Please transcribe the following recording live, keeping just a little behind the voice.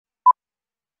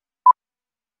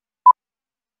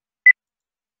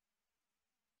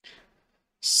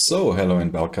So, hello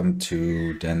and welcome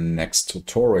to the next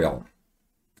tutorial.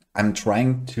 I'm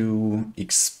trying to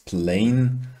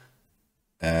explain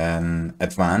an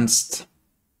advanced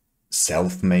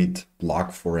self-made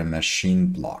block for a machine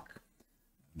block.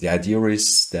 The idea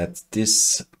is that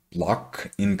this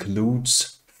block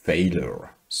includes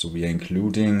failure. So we are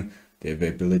including the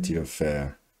availability of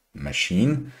a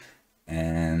machine,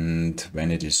 and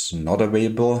when it is not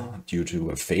available due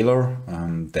to a failure,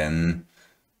 then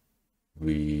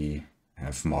we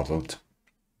have modeled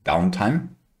downtime,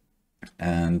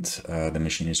 and the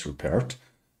machine is repaired.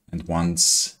 And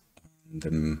once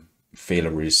the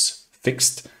failure is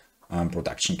fixed,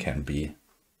 production can be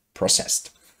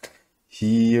processed.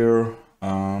 Here,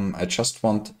 I just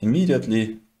want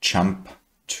immediately jump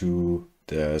to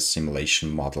the simulation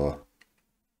model.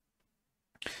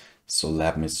 So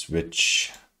let me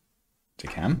switch the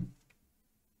cam.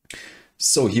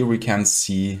 So here we can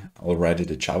see already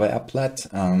the Java applet.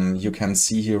 You can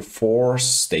see here 4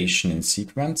 stations in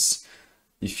sequence.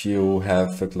 If you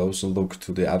have a closer look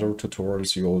to the other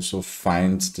tutorials, you also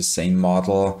find the same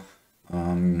model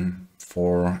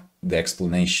for the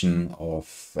explanation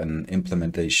of an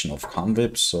implementation of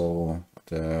convib. So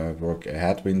the work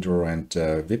ahead window and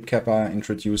vibcap are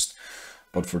introduced.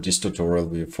 But for this tutorial,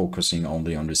 we're focusing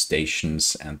only on the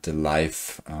stations and the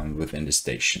life within the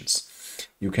stations.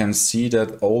 You can see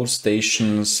that all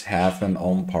stations have an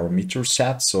own parameter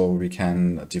set, so we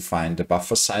can define the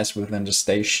buffer size within the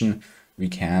station. We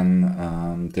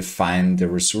can define the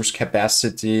resource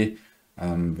capacity,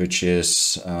 which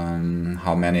is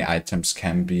how many items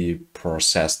can be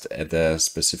processed at a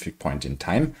specific point in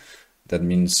time. That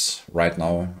means right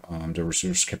now the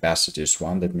resource capacity is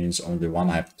 1. That means only 1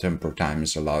 item per time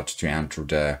is allowed to enter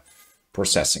the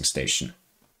processing station.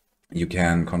 You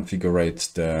can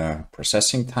configure the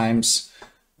processing times,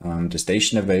 the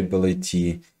station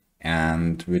availability,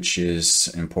 and which is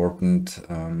important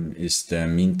is the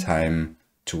mean time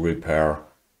to repair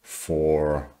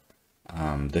for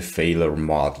the failure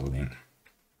modeling.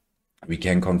 We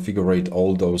can configure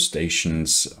all those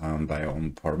stations by our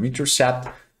own parameter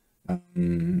set.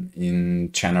 In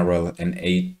general,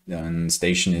 an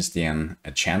station is then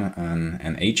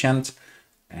an agent,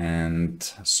 and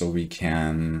so we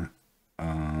can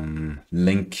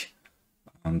link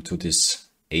to this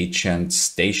agent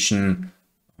station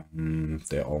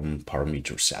their own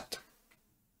parameter set.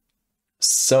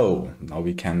 So now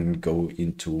we can go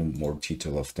into more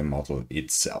detail of the model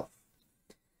itself.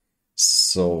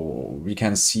 So we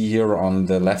can see here on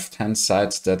the left hand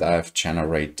side that I've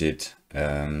generated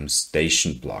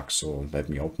station block. So let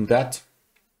me open that.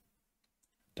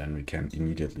 Then we can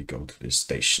immediately go to this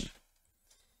station.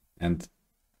 And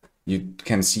you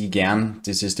can see again,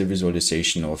 this is the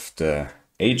visualization of the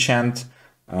agent.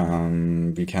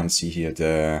 We can see here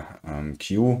the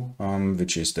queue,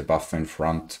 which is the buffer in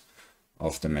front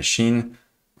of the machine.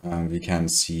 We can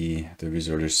see the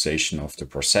visualization of the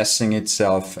processing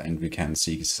itself, and we can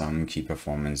see some key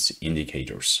performance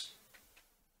indicators.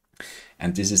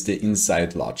 And this is the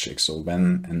inside logic. So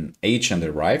when an agent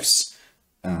arrives,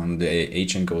 the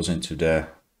agent goes into the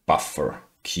buffer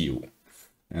queue.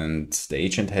 And the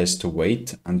agent has to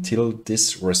wait until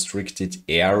this restricted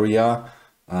area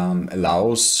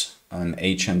allows an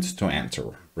agent to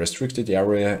enter. Restricted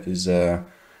area is a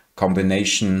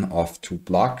combination of 2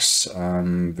 blocks,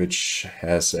 which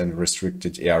has a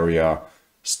restricted area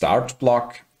start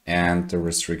block and the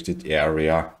restricted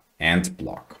area end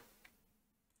block.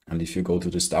 And if you go to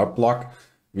the start block,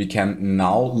 we can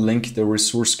now link the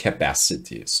resource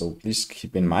capacity. So please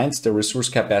keep in mind the resource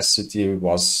capacity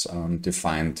was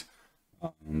defined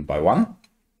by 1.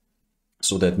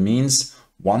 So that means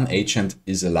 1 agent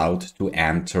is allowed to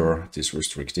enter this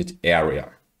restricted area.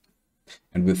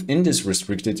 And within this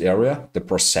restricted area, the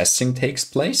processing takes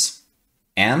place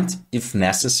and, if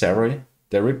necessary,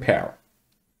 the repair.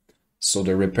 So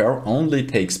the repair only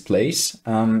takes place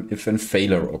if a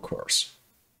failure occurs.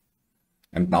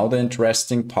 And now the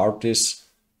interesting part is,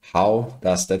 how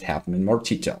does that happen in more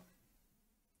detail?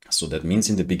 So that means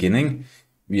in the beginning,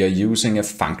 we are using a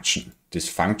function. This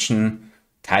function,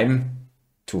 time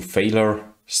to failure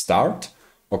start,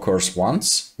 occurs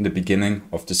once in the beginning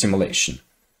of the simulation.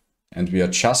 And we are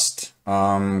just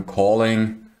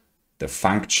calling the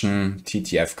function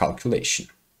TTF calculation.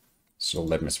 So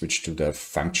let me switch to the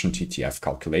function TTF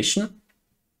calculation.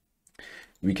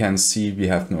 We can see we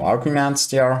have no arguments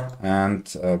there,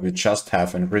 and we just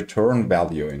have a return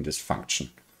value in this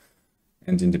function.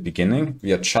 And in the beginning,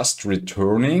 we are just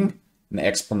returning an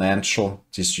exponential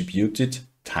distributed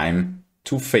time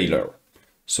to failure.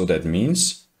 So that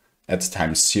means at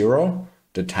time 0,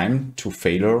 the time to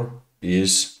failure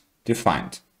is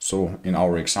defined. So in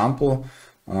our example,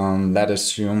 let's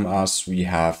assume as we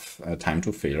have a time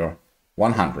to failure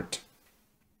 100.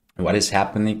 What is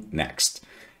happening next?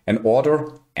 An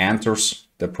order enters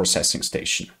the processing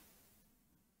station.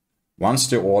 Once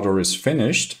the order is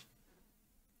finished,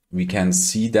 we can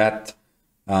see that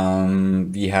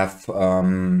we have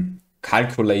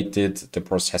calculated the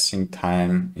processing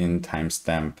time in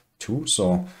timestamp 2.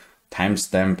 So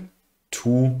timestamp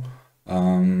 2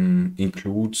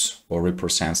 includes or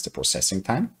represents the processing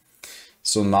time.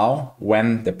 So now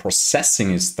when the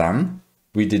processing is done,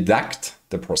 we deduct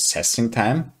the processing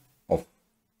time of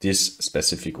this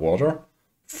specific order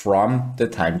from the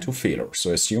time to failure.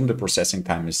 So assume the processing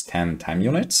time is 10 time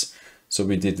units. So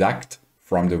we deduct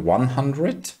from the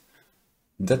 100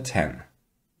 the 10.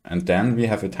 And then we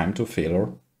have a time to failure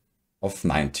of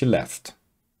 90 left.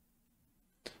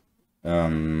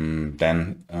 Then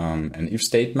an if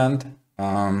statement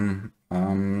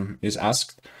is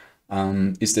asked.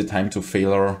 Is the time to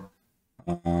failure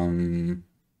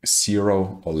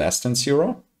 0 or less than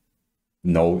 0?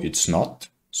 No, it's not.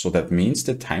 So that means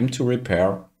the time to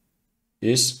repair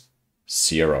is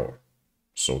 0.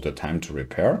 So the time to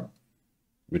repair,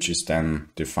 which is then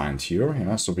defined here.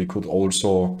 Yeah? So we could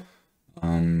also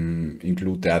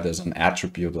include that as an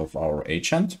attribute of our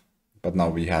agent. But now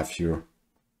we have here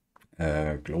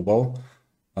a global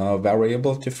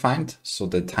variable defined. So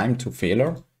the time to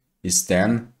failure is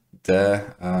then the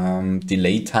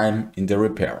delay time in the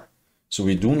repair. So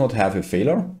we do not have a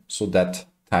failure, so that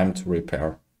time to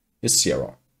repair is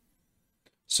 0.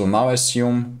 So now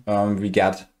assume we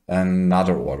get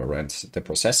another order and the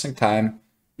processing time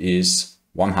is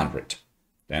 100.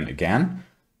 Then again,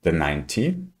 the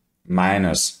 90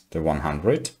 minus the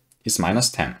 100 is minus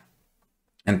 10.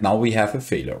 And now we have a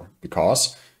failure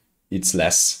because it's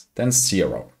less than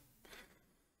 0.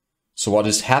 So what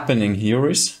is happening here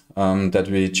is that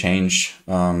we change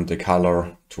the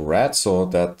color to red so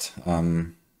that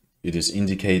it is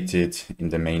indicated in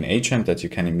the main agent that you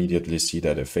can immediately see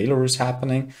that a failure is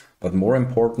happening. But more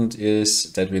important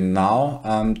is that we now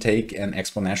take an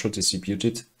exponential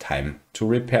distributed time to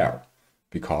repair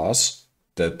because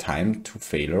the time to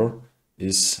failure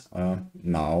is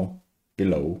now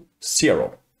below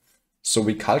 0. So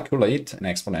we calculate an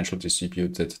exponential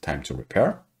distributed time to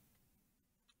repair.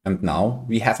 And now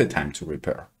we have a time to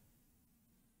repair.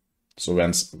 So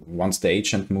once the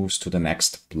agent moves to the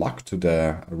next block, to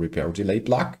the repair delay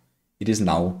block, it is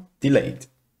now delayed.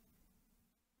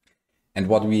 And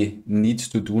what we need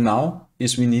to do now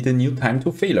is we need a new time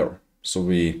to failure. So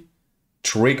we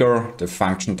trigger the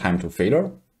function time to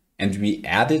failure and we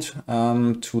add it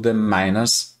to the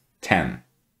minus 10.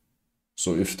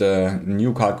 So if the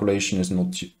new calculation is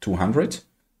not 200,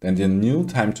 then the new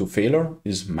time to failure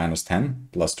is minus 10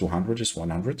 plus 200 is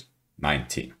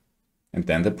 190. And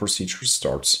then the procedure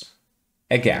starts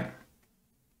again.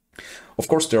 Of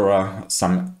course, there are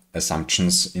some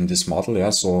assumptions in this model. Yeah?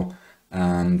 So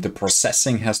the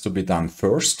processing has to be done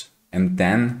first and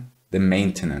then the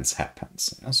maintenance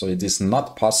happens. Yeah? So it is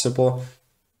not possible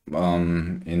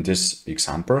in this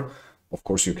example. Of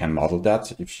course, you can model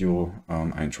that if you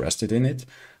are interested in it,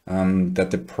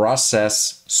 that the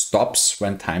process stops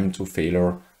when time to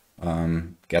failure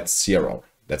gets 0.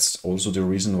 That's also the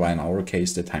reason why in our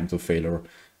case, the time to failure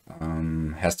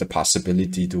has the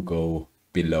possibility to go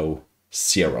below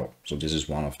 0. So this is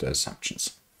one of the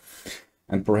assumptions.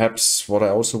 And perhaps what I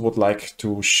also would like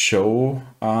to show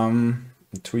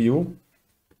to you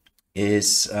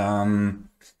is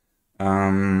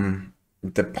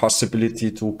the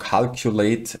possibility to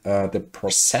calculate the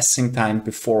processing time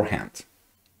beforehand.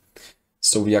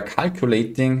 So we are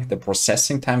calculating the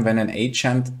processing time when an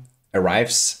agent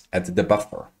arrives at the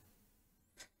buffer.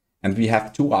 And we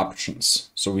have two options.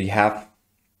 So we have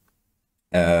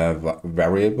a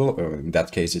variable, or in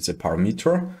that case it's a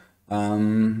parameter,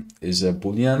 is a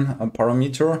Boolean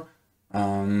parameter,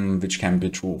 which can be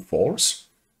true or false.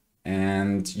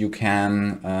 And you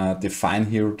can define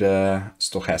here the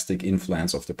stochastic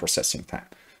influence of the processing time.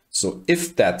 So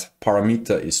if that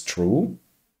parameter is true,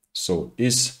 so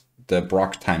is the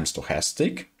proc time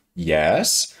stochastic?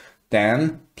 Yes.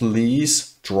 Then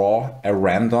please draw a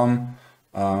random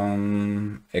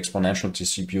exponential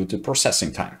distributed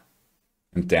processing time.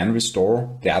 And then we store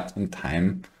that in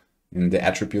time in the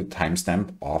attribute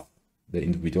timestamp of the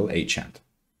individual agent.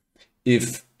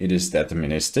 If it is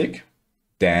deterministic,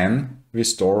 then we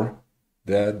store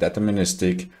the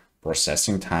deterministic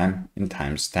processing time in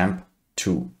timestamp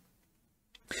 2.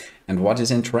 And what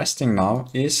is interesting now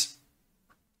is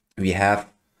we have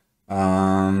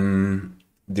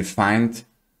defined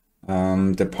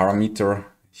the parameter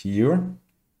here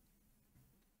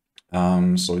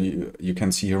So you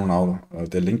can see here now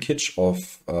the linkage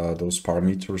of those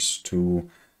parameters to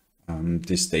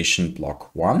this station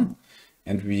block 1.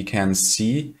 And we can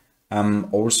see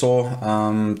also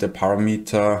the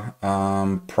parameter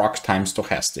proc time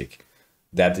stochastic.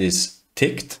 That is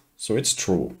ticked, so it's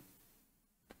true.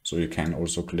 So you can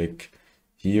also click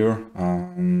here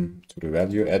to the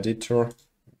value editor.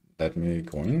 Let me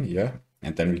go in here,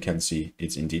 and then we can see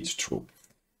it's indeed true.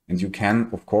 And you can,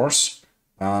 of course,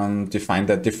 define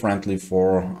that differently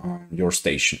for your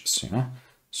stations. Yeah?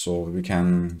 So we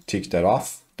can tick that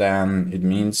off. Then it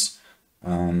means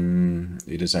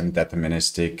it is a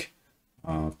deterministic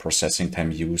processing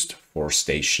time used for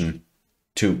station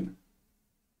 2.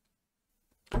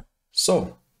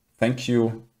 So thank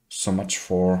you so much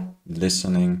for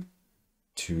listening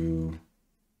to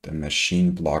the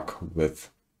machine block with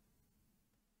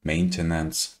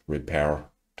maintenance repair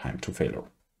time to failure.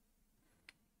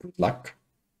 Good luck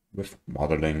with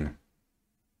modeling